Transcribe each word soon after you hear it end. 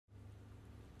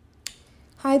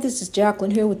Hi, this is Jacqueline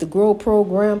here with the Grow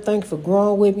Program. Thank you for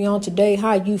growing with me on today.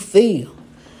 How you feel?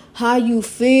 How you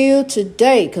feel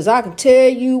today? Because I can tell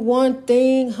you one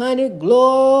thing, honey.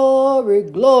 Glory,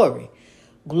 glory.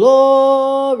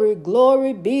 Glory,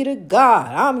 glory be to God.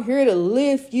 I'm here to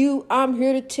lift you. I'm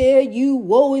here to tell you,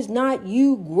 woe is not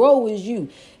you, grow is you.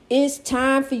 It's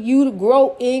time for you to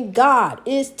grow in God.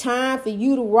 It's time for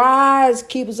you to rise,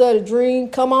 keepers of the dream.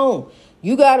 Come on.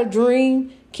 You got a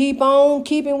dream. Keep on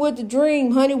keeping with the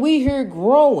dream, honey. We here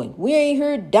growing. We ain't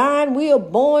here dying. We are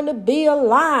born to be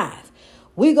alive.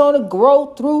 We're going to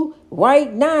grow through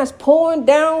right now. It's pouring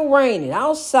down raining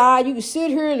outside. You can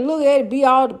sit here and look at it, be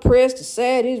all depressed and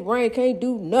sad. This rain can't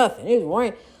do nothing. It's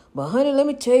rain. But honey, let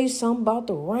me tell you something about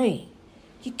the rain.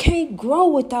 You can't grow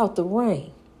without the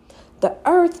rain. The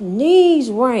earth needs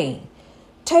rain.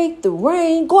 Take the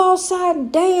rain. Go outside and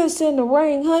dance in the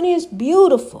rain, honey. It's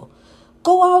beautiful.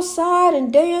 Go outside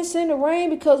and dance in the rain,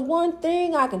 because one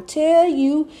thing I can tell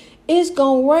you, it's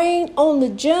going to rain on the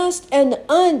just and the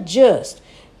unjust.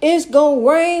 It's going to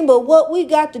rain, but what we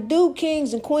got to do,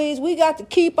 kings and queens, we got to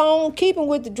keep on keeping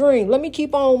with the dream. Let me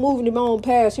keep on moving them on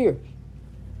past here.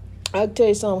 I'll tell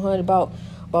you something, honey, about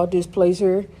this place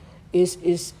here.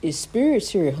 It's spirits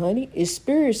here, honey. It's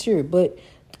spirits here, but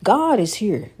God is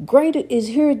here. Greater is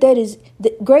he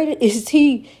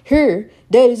here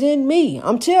that is in me.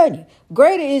 I'm telling you.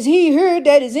 Greater is he here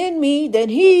that is in me than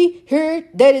he here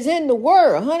that is in the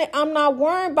world. Honey, I'm not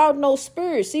worrying about no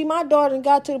spirit. See, my daughter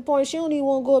got to the point she don't even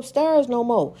want to go upstairs no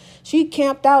more. She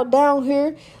camped out down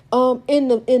here in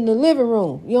the living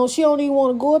room. She don't even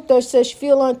want to go up there. Says she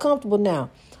feel uncomfortable now.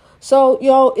 So,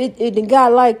 it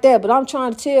got like that. But I'm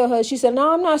trying to tell her. She said,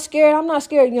 no, I'm not scared. I'm not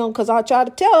scared, because I try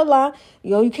to tell a lie.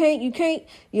 You can't,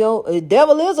 the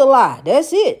devil is a lie.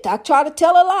 That's it. I try to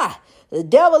tell a lie. The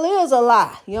devil is a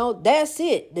lie. That's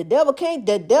it. The devil can't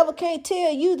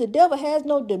tell you. The devil has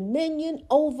no dominion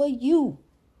over you.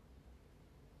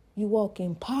 You walk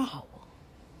in power.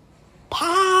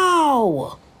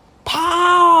 Power.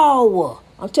 Power.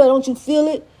 I'm telling you, don't you feel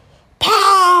it?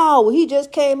 Power. He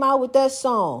just came out with that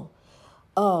song.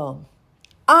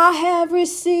 I have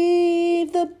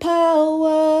received the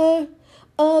power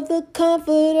of the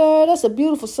Comforter. That's a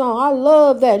beautiful song. I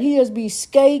love that. He just be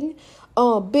skating.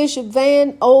 Bishop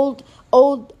Van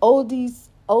Oldis,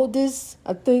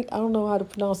 I think, I don't know how to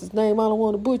pronounce his name. I don't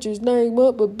want to butcher his name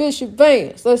up, but Bishop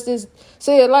Vance, let's just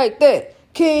say it like that.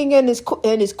 King and his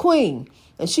queen.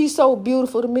 And she's so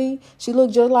beautiful to me. She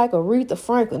looked just like Aretha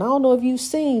Franklin. I don't know if you've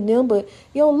seen them, but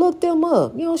look them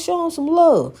up. Show them some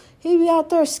love. He be out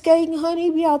there skating, honey.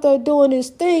 He be out there doing his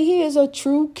thing. He is a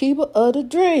true keeper of the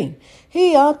dream.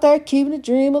 He out there keeping the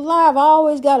dream alive. I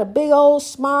always got a big old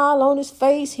smile on his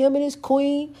face, him and his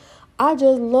queen. I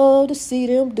just love to see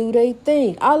them do their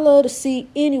thing. I love to see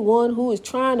anyone who is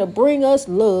trying to bring us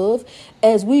love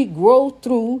as we grow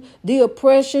through the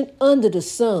oppression under the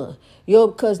sun.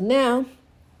 Because now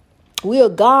we are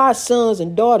God's sons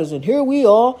and daughters, and here we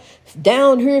are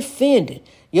down here fending.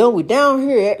 We down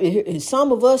here,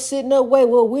 some of us sitting up waiting.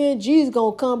 Well, when Jesus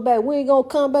gonna come back? We ain't gonna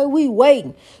come back. We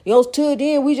waiting. Till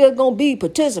then, we just gonna be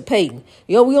participating.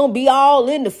 We gonna be all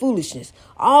in the foolishness,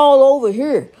 all over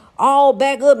here, all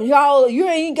back up. And you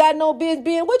ain't got no business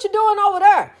being. What you doing over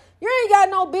there? You ain't got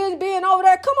no business being over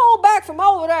there. Come on back from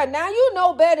over there. Now you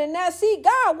know better than that. See,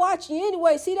 God watching you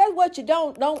anyway. See, that's what you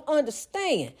don't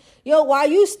understand. While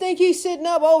you think he's sitting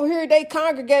up over here, they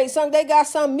congregate something. They got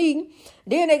some meeting.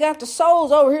 Then they got the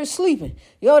souls over here sleeping.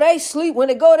 They sleep. When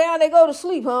they go down, they go to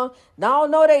sleep, huh?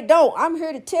 No, they don't. I'm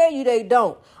here to tell you they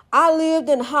don't. I lived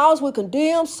in a house with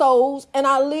condemned souls, and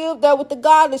I lived there with the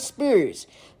godly spirits.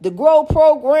 The Grow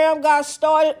Program got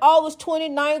started August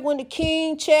 29th when the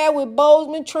King Chadwick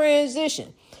Boseman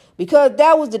transitioned. Because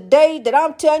that was the day that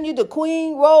I'm telling you the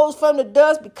Queen rose from the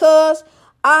dust, because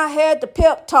I had the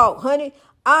pep talk, honey.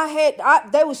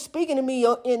 They was speaking to me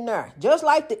in there. Just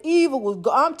like the evil was,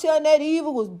 I'm telling that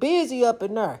evil was busy up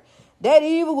in there. That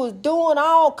evil was doing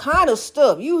all kind of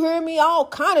stuff. You hear me? All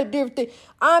kind of different things.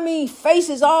 I mean,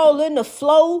 faces all in the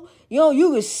flow.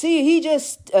 You could see he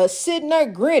just sitting there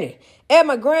grinning at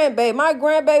my grandbaby. My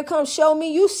grandbaby come show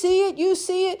me. You see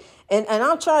it. And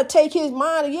I'm trying to take his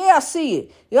mind. Yeah, I see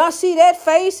it. I see that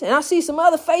face, and I see some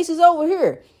other faces over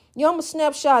here. I'm going to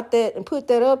snapshot that and put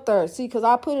that up there. See, because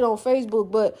I put it on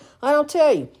Facebook. But I don't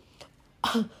tell you,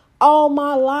 all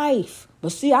my life.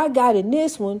 But see, I got in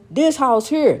this house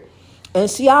here. And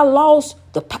see, I lost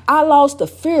the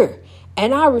fear,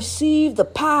 and I received the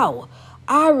power.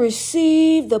 I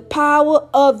received the power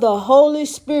of the Holy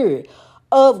Spirit.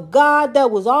 of God that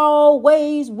was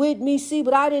always with me. See,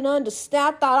 but I didn't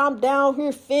understand. I thought I'm down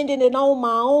here fending it on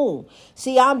my own.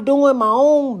 See, I'm doing my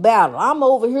own battle. I'm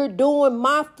over here doing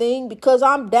my thing because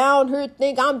I'm down here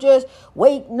think I'm just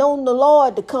waiting on the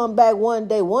Lord to come back one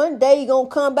day. One day he gonna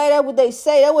come back. That's what they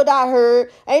say. That's what I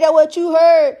heard. Ain't that what you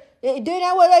heard? Did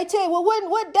that what they tell you? Well,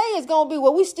 what day is going to be?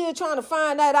 Well, we still trying to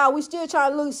find that out. We still trying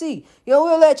to look, see.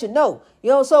 We'll let you know.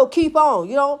 So keep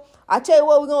on. I tell you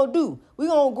what we're going to do. We're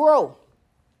going to grow.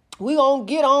 We're going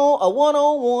to get on a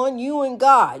one-on-one, you and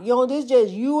God. This is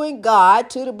just you and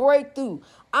God to the breakthrough.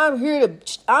 I'm here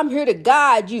to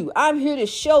guide you. I'm here to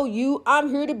show you. I'm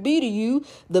here to be to you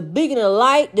the beacon of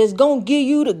light that's going to give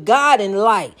you the guiding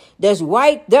light that's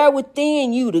right there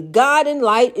within you. The guiding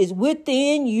light is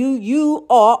within you. You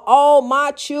are all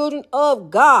my children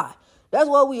of God. That's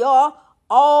what we are.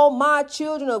 All my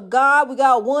children of God. We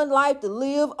got one life to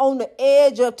live on the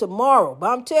edge of tomorrow. But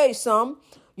I'm telling you something.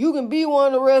 You can be one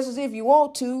of the wrestlers if you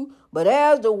want to. But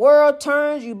as the world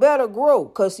turns, you better grow.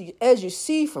 Because as you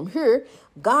see from here,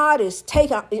 God is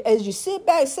taking, as you sit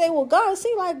back and say, well, God, it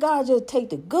seems like God just take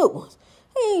the good ones.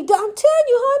 Hey, I'm telling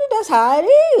you, honey, that's how it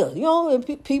is. And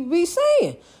people be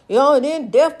saying, and then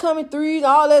death coming through and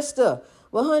all that stuff.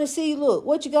 But honey, see, look,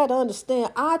 what you got to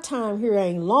understand, our time here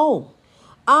ain't long.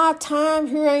 Our time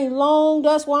here ain't long.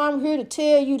 That's why I'm here to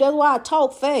tell you. That's why I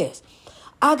talk fast.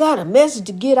 I got a message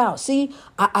to get out. See,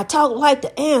 I talk like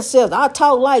the ancestors. I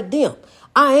talk like them.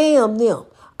 I am them.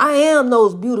 I am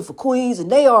those beautiful queens, and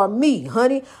they are me,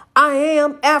 honey. I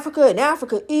am Africa, and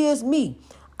Africa is me.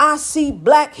 I see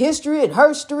Black history and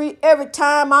herstory every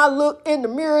time I look in the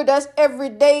mirror. That's every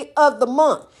day of the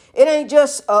month. It ain't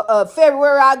just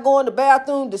February I go in the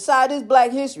bathroom, decide this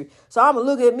Black history. So I'm going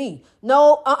to look at me.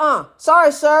 No,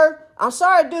 Sorry, sir. I'm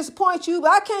sorry to disappoint you,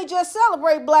 but I can't just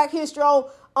celebrate Black history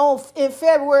in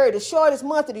February, the shortest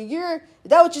month of the year. Is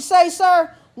that what you say,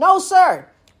 sir? No, sir.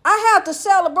 I have to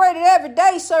celebrate it every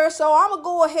day, sir. So I'm going to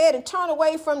go ahead and turn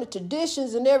away from the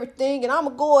traditions and everything. And I'm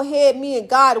going to go ahead, me and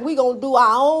God, and we're going to do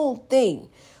our own thing.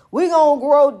 We're going to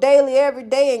grow daily every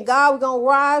day. And God, we're going to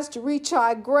rise to reach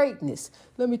our greatness.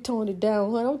 Let me tone it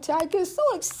down, honey. I get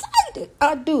so excited.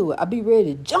 I do. I be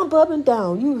ready to jump up and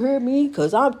down. You hear me?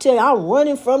 Because I'm telling you, I'm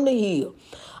running from the hill.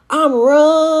 I'm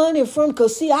running from,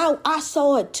 because see, I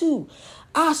saw it too.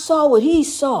 I saw what he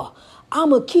saw.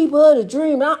 I'm a keeper of the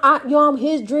dream.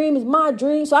 His dream is my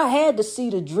dream, so I had to see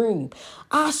the dream.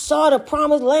 I saw the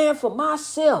promised land for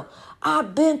myself.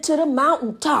 I've been to the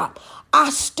mountaintop. I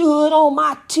stood on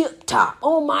my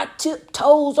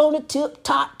tiptoes, on the tip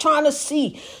top, trying to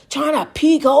see, trying to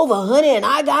peek over, honey, and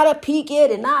I got to peek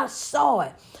it, and I saw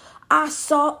it. I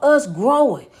saw us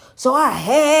growing, so I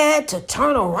had to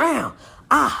turn around.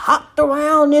 I hopped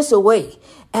around this way.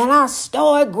 And I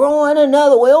started growing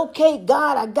another way. Okay,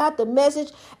 God, I got the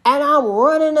message and I'm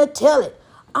running to tell it.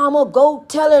 I'm going to go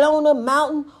tell it on the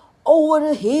mountain, over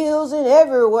the hills and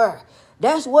everywhere.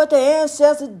 That's what the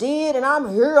ancestors did. And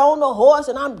I'm here on the horse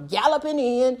and I'm galloping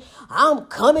in. I'm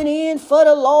coming in for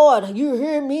the Lord. You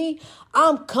hear me?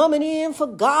 I'm coming in for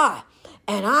God.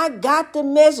 And I got the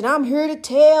message. I'm here to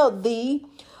tell thee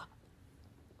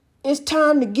it's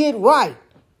time to get right.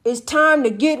 It's time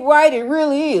to get right. It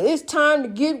really is. It's time to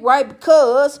get right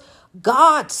because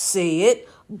God said,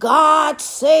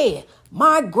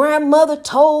 my grandmother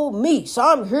told me. So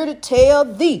I'm here to tell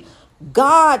thee,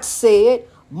 God said,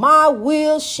 my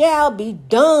will shall be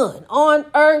done on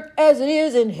earth as it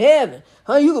is in heaven.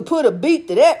 You can put a beat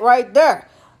to that right there.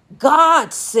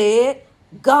 God said,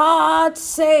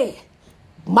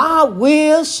 my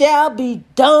will shall be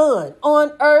done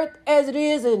on earth as it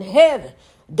is in heaven.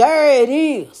 There it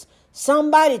is.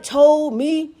 Somebody told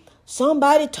me,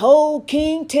 somebody told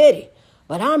King Teddy.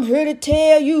 But I'm here to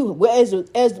tell you,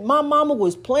 as my mama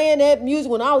was playing that music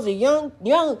when I was a young'un.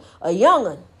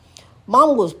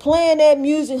 Mama was playing that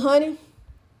music, honey,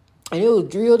 and it was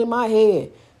drilled in my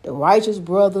head. The Righteous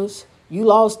Brothers, you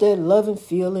lost that loving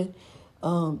feeling.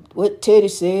 What Teddy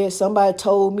said, somebody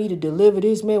told me to deliver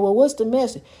this man. Well, what's the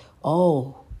message?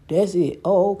 Oh, that's it.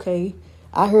 Oh, okay.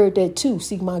 I heard that too.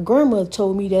 See, my grandmother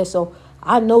told me that, so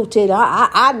I know, Teddy.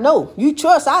 I know. You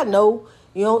trust, I know.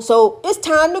 So it's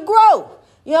time to grow.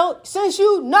 Since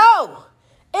you know,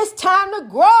 it's time to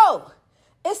grow.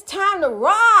 It's time to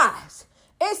rise.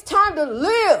 It's time to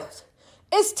live.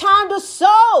 It's time to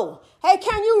sow. Hey,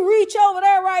 can you reach over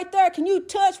there right there? Can you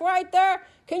touch right there?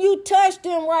 Can you touch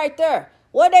them right there?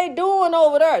 What they doing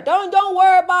over there? Don't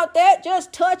worry about that.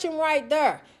 Just touch them right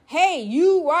there. Hey,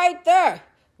 you right there.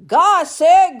 God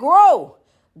said grow.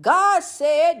 God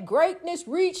said greatness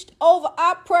reached over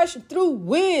oppression through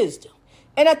wisdom.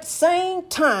 And at the same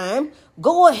time,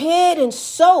 go ahead and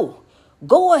sow.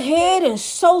 Go ahead and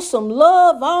sow some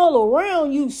love all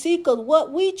around you. See, because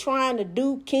what we trying to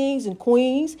do, kings and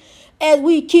queens, as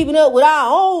we keeping up with our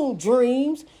own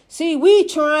dreams, see, we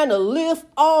trying to lift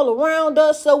all around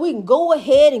us so we can go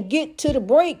ahead and get to the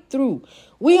breakthrough.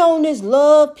 We on this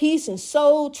love, peace, and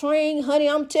soul train, honey.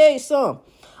 I'm telling you something.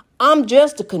 I'm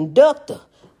just a conductor.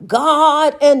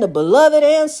 God and the beloved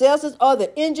ancestors are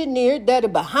the engineers that are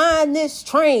behind this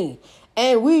train.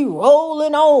 And we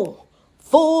rolling on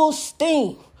full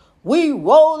steam. We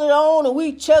rolling on and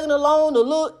we chugging along the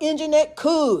little engine that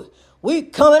could. We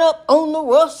coming up on the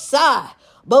rough side,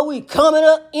 but we coming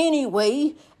up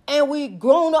anyway, and we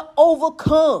gonna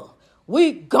overcome.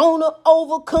 We gonna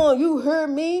overcome. You hear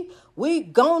me? We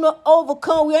gonna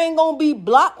overcome. We ain't gonna be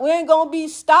blocked. We ain't gonna be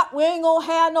stopped. We ain't gonna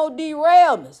have no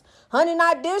derailments. Honey,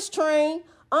 not this train.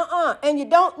 And you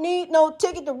don't need no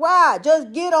ticket to ride.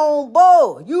 Just get on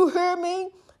board. You hear me?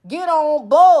 Get on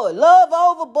board. Love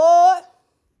overboard.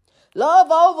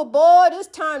 Love overboard. It's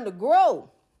time to grow.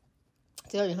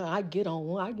 Tell you, I get on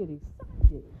one. I get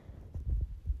excited.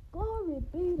 Glory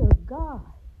be to God.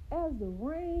 As the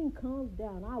rain comes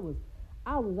down, I was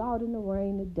out in the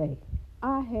rain today.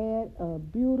 I had a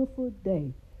beautiful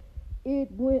day.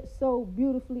 It went so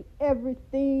beautifully.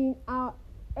 Everything I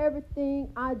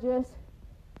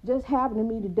just happened to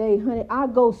me today, honey. I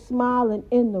go smiling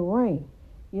in the rain.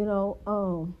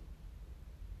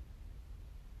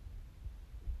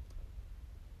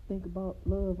 Think about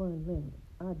Love Unlimited.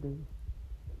 I do.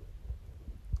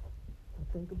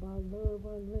 I think about Love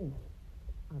Unlimited.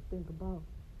 I think about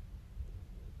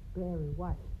Barry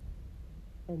White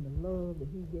and the love that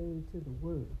he gave to the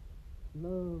world.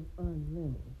 Love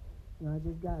Unlimited. I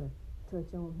just got to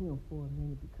touch on him for a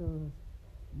minute because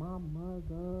my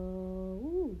mother,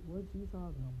 what you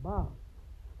talking about?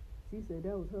 She said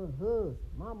that was her husband.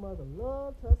 My mother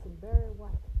loved her some Barry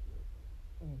White.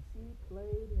 And she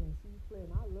played and she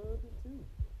played. And I loved it too.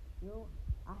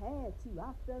 I had to.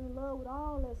 I fell in love with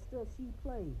all that stuff she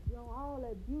played. All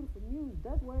that beautiful music.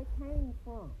 That's where it came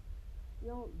from.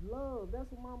 Love.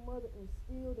 That's what my mother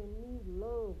instilled in me.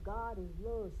 Love. God is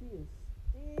love. She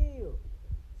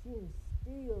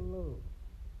instilled love.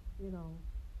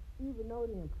 Even though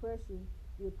the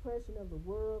oppression of the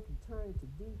world can turn to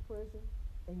depression,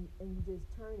 and you just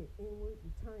turn it inward,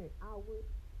 you turn it outward,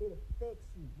 it affects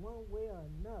you one way or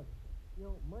another.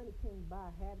 Money can't buy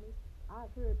happiness.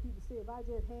 I've heard people say, if I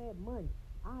just had money,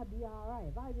 I'd be all right.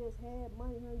 If I just had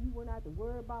money, honey, you wouldn't have to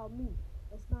worry about me.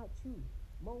 That's not true.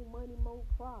 More money, more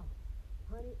problems.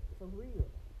 Honey, for real.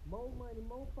 More money,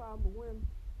 more problems. But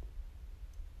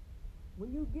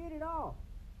when you get it all,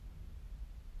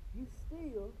 you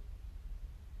still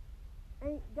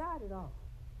ain't got it all.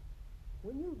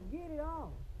 When you get it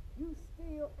all, you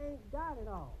still ain't got it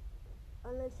all.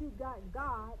 Unless you got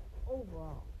God over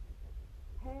all.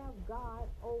 Have God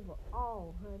over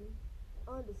all, honey.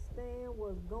 Understand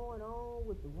what's going on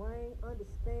with the rain.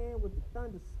 Understand with the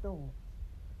thunderstorms.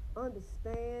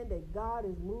 Understand that God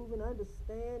is moving.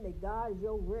 Understand that God is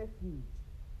your refuge.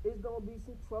 It's going to be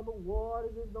some troubled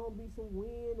waters. It's going to be some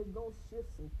wind. It's going to shift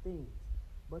some things.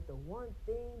 But the one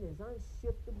thing that's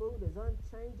unshiftable, that's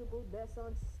unchangeable, that's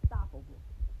unstoppable.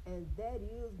 And that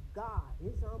is God.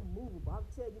 It's unmovable. I'll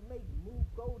tell you, may move,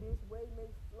 go this way, may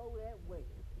flow that way.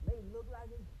 May look like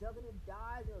it's ducking and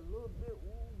dodging a little bit.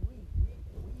 We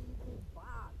can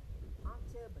bob. I'm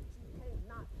telling you, but you can't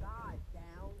knock God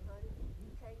down, honey.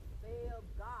 You can't fail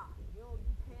God. You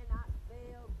cannot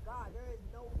fail God. There is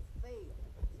no fail.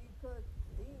 See, because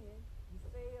then you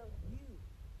fail you.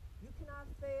 You cannot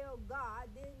fail God,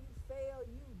 then you fail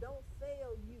you. Don't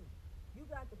fail you. You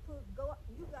got to put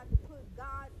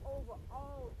God over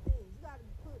all things. You got to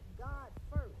put God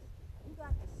first. You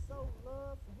got to sow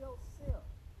love for yourself.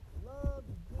 Love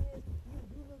begins with you.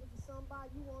 You looking for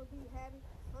somebody you want to be happy,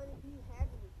 honey, be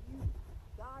happy with you.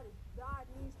 God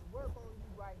needs to work on you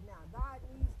right now. God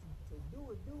needs to do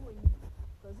in you.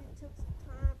 Because it took some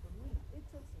time for me. It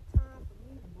took some time for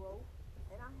me to grow.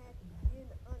 And I had to begin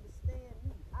to understand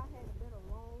me. I hadn't been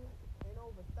alone in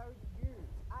over 30 years.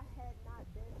 I had not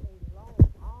been alone.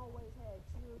 I always had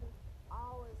children. I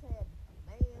always had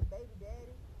man, baby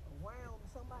daddy around me.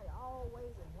 Somebody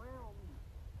always around me.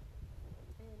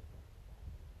 And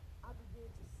I began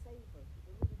to savor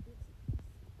the little bits of peace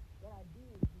that I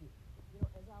did get,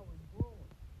 as I was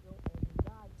growing. And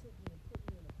God took me and put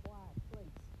me in a quiet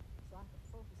place so I could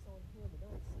focus on Him and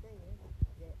understand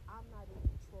that I'm not in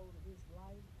control of this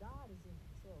life. God is in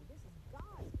control. This is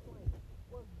God's plan.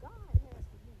 What God has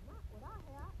for me, not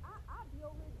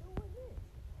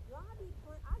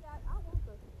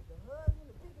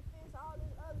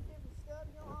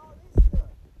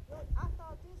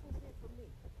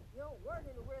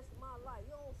burden the rest of my life.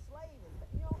 You don't slave it.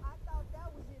 You know, I thought that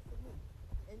was it for me.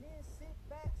 And then sit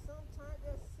back, sometimes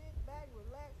just sit back,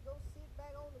 relax, go sit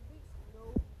back on the beach.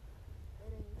 No, that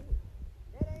ain't it.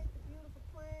 That ain't the beautiful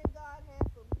plan God had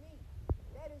for me.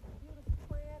 That is the beautiful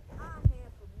plan I had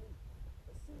for me.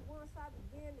 But see, once I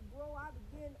began to grow, I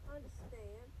began to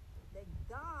understand that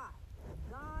God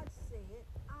said,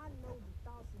 I know the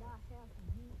thoughts that I have for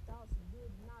you, thoughts of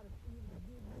good, not of evil, to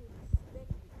give you an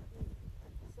expected end.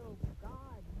 So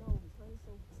God knows, honey.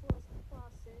 So trust the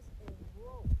process and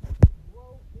grow.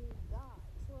 Grow in God.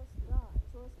 Trust God.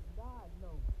 Trust God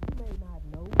knows. You may not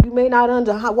know. You may not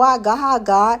understand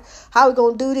how we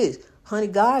gonna do this. Honey,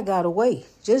 God got a way.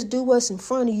 Just do what's in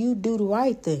front of you. Do the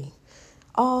right thing.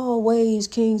 Always,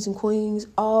 kings and queens,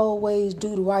 always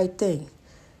do the right thing.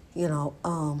 You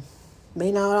know,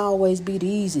 may not always be the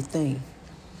easy thing,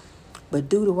 but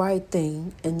do the right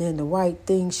thing, and then the right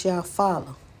thing shall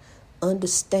follow.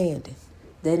 Understanding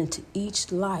that into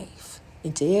each life,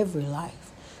 into every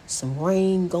life, some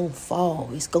rain gonna fall.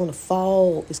 It's gonna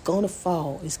fall. It's gonna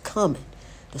fall. It's coming.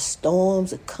 The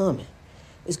storms are coming.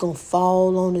 It's gonna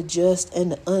fall on the just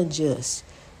and the unjust.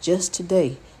 Just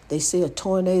today, they say a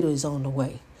tornado is on the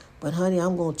way. But honey,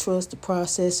 I'm gonna trust the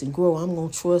process and grow. I'm gonna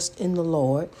trust in the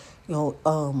Lord. You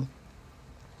know,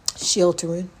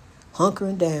 sheltering,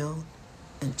 hunkering down,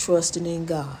 and trusting in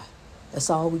God. That's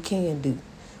all we can do.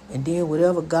 And then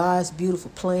whatever God's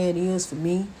beautiful plan is for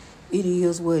me, it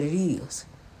is what it is.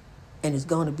 And it's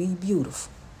going to be beautiful.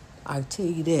 I tell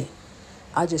you that.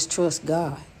 I just trust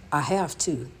God. I have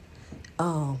to.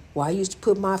 I used to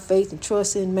put my faith and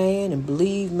trust in man and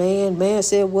believe man. Man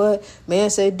said what? Man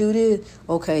said do this.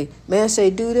 Okay. Man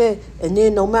said do that. And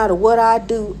then no matter what I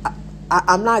do,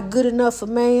 I'm not good enough for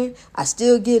man. I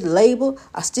still get labeled.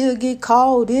 I still get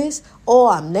called this.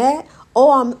 Or I'm that.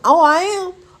 I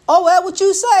am. Oh, that's what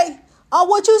you say. Oh,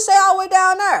 what you say all the way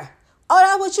down there. Oh,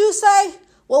 that's what you say.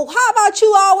 Well, how about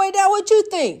you all the way down? What you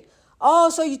think? Oh,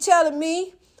 so you telling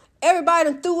me everybody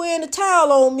done threw in the towel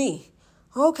on me.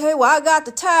 Okay, well, I got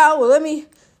the towel. Well, let me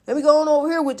go on over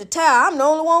here with the towel. I'm the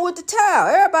only one with the towel.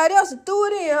 Everybody else threw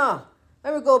it in, huh?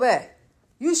 Let me go back.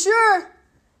 You sure?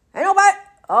 Ain't nobody?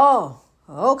 Oh,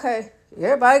 okay.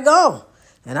 Everybody gone.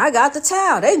 And I got the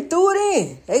towel. They threw it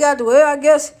in. They got the, well, I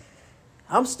guess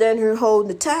I'm standing here holding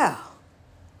the towel.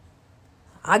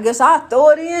 I guess I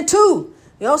throw it in too.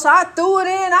 You know, so I threw it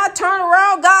in. I turned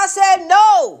around. God said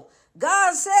no.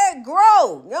 God said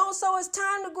grow. You know, so it's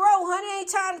time to grow, honey. Ain't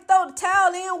time to throw the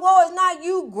towel in. Well, it's not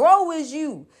you. Grow is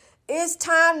you. It's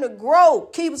time to grow.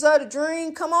 Keepers of the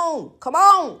dream. Come on. Come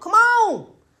on. Come on.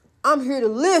 I'm here to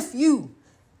lift you.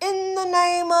 In the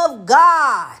name of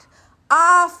God.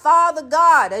 Our Father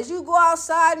God. As you go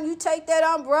outside and you take that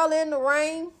umbrella in the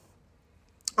rain,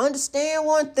 understand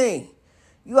one thing.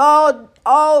 You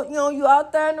all, you know, you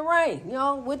out there in the rain, you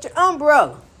know, with your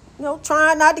umbrella, you know,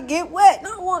 trying not to get wet. I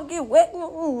don't want to get wet.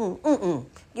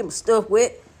 Get my stuff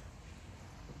wet.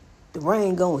 The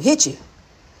rain gonna hit you.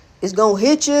 It's gonna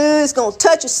hit you. It's gonna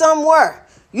touch you somewhere.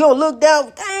 You don't look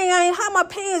down. Dang, how my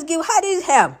pants get? How did it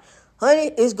happen?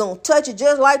 Honey, it's gonna touch you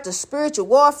just like the spiritual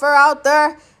warfare out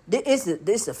there.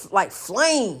 It's like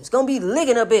flames. It's gonna be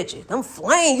licking up at you. Them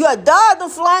flames. You gotta dodge them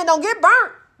flames. Don't get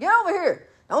burnt. Get over here.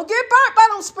 Don't get burnt by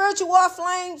them spiritual war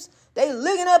flames. They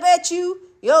licking up at you.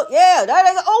 Yo, yeah,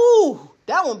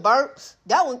 that one burnt.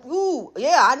 That one, ooh,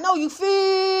 yeah, I know you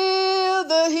feel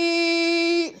the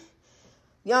heat.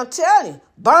 You know, I'm telling you,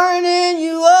 burning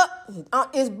you up.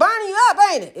 It's burning you up,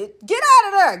 ain't it? Get out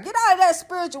of there. Get out of that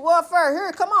spiritual warfare.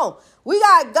 Here, come on. We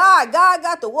got God. God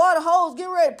got the water hose. Get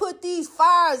ready to put these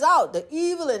fires out. The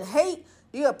evil and hate,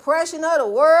 the oppression of the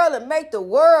world, and make the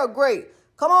world great.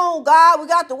 Come on, God. We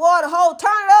got the water hose.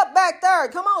 Turn it up back there.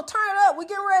 Come on, turn it up. We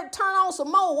getting ready to turn on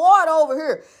some more water over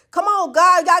here. Come on,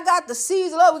 God. I got the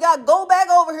season up. We got to go back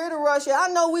over here to Russia. I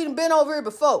know we done been over here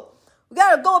before. We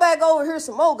got to go back over here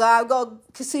some more, God. Go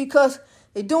see, because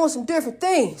they're doing some different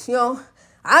things, you know.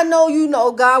 I know you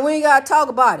know, God. We ain't got to talk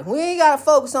about it. We ain't got to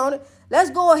focus on it. Let's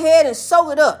go ahead and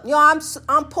soak it up. You know,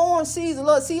 I'm pouring seeds of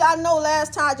love. See, I know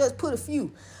last time I just put a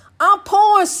few. I'm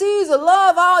pouring seeds of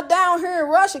love all down here in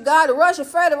Russia, God, the Russian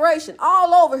Federation,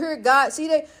 all over here, God. See,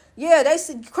 they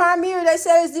said Crimea, they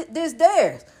say this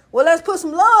theirs. Well, let's put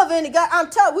some love in it, God. I'm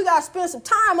telling you, we got to spend some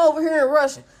time over here in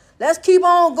Russia. Let's keep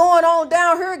on going on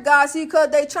down here, God. See,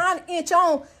 because they trying to inch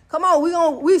on. Come on,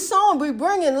 we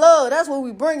bringing love. That's what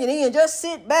we bringing in. Just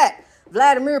sit back,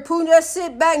 Vladimir Putin. Just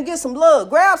sit back and get some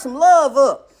love. Grab some love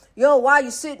up. You know, while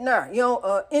you're sitting there, you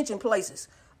know, inching places.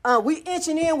 We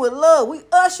inching in with love. We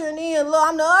ushering in love.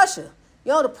 I'm the usher.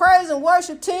 You know, the praise and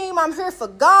worship team. I'm here for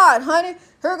God, honey.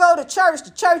 Here go the church. The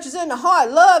church is in the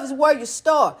heart. Love is where you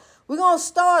start. We're going to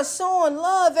start sowing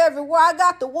love everywhere. I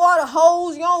got the water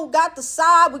hose. You don't got the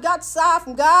side. We got the side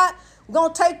from God. We're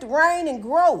going to take the rain and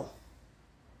grow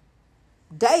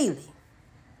daily,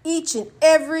 each and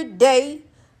every day,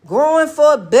 growing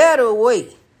for a better way.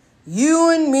 You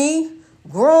and me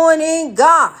growing in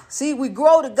God. See, we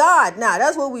grow to God now.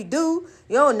 That's what we do.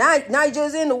 Now you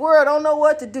just in the world, don't know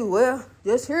what to do. Well,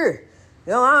 just here.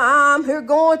 I'm here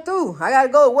going through. I got to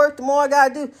go to work tomorrow. I got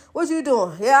to do. What you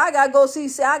doing? Yeah, I got to go see.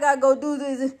 I got to go do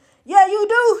this. Yeah, you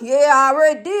do. Yeah, I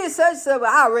already did such stuff.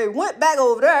 I already went back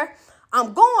over there.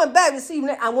 I'm going back to see.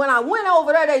 And when I went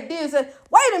over there, they did say,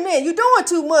 wait a minute, you're doing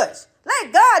too much.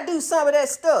 Let God do some of that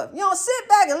stuff. Sit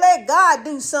back and let God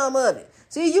do some of it.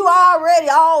 See, you already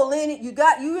all in it.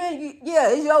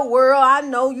 It's your world. I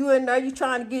know you in there. You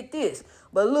trying to get this.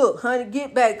 But look, honey,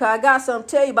 get back, because I got something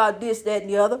to tell you about this, that,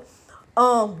 and the other.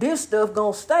 This stuff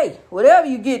gonna stay. Whatever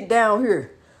you getting down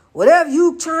here, whatever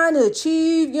you trying to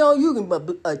achieve, you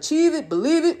can achieve it,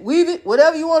 believe it, weave it,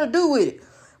 whatever you want to do with it.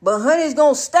 But honey, it's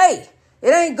gonna stay. It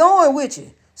ain't going with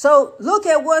you. So look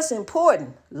at what's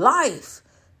important. Life,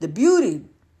 the beauty,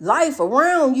 life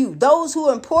around you, those who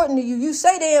are important to you. You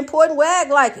say they're important, well, act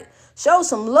like it. Show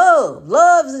some love.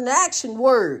 Love is an action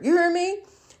word. You hear me?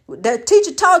 That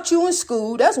teacher taught you in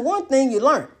school. That's one thing you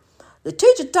learned. The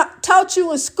teacher taught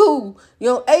you in school,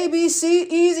 ABC,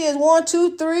 easy as 1,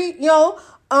 2, 3,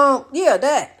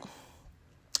 that.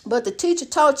 But the teacher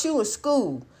taught you in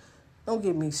school. Don't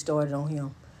get me started on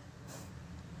him.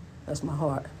 That's my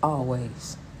heart.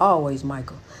 Always. Always,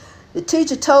 Michael. The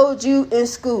teacher told you in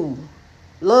school,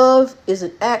 love is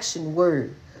an action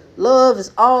word. Love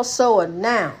is also a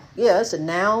noun. Yeah, it's a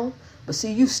noun. But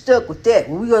see, you stuck with that.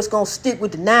 We just going to stick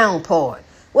with the noun part.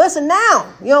 What's a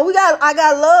noun? I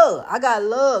got love. I got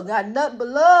love. Got nothing but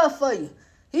love for you.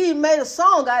 He made a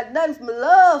song. Got nothing but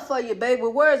love for you, baby.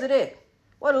 Where's it at?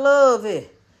 What love is?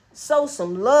 Sow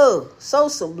some love. Sow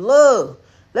some love.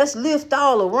 Let's lift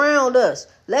all around us.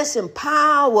 Let's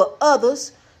empower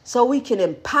others so we can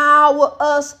empower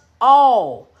us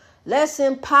all. Let's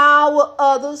empower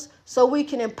others so we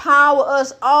can empower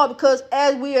us all, because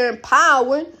as we are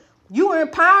empowering, you are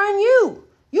empowering you.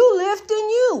 You lifting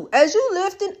you. As you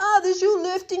lifting others, you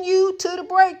lifting you to the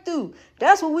breakthrough.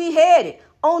 That's what we headed.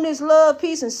 On this love,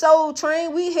 peace, and soul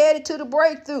train, we headed to the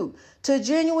breakthrough. To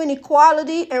genuine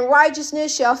equality and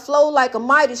righteousness shall flow like a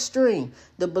mighty stream.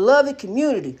 The beloved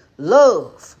community,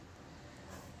 love.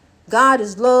 God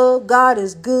is love. God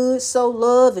is good. So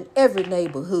love in every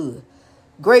neighborhood.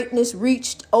 Greatness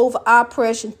reached over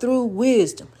oppression through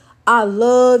wisdom. I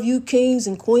love you, kings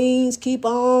and queens. Keep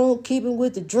on keeping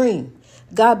with the dream.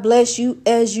 God bless you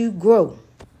as you grow.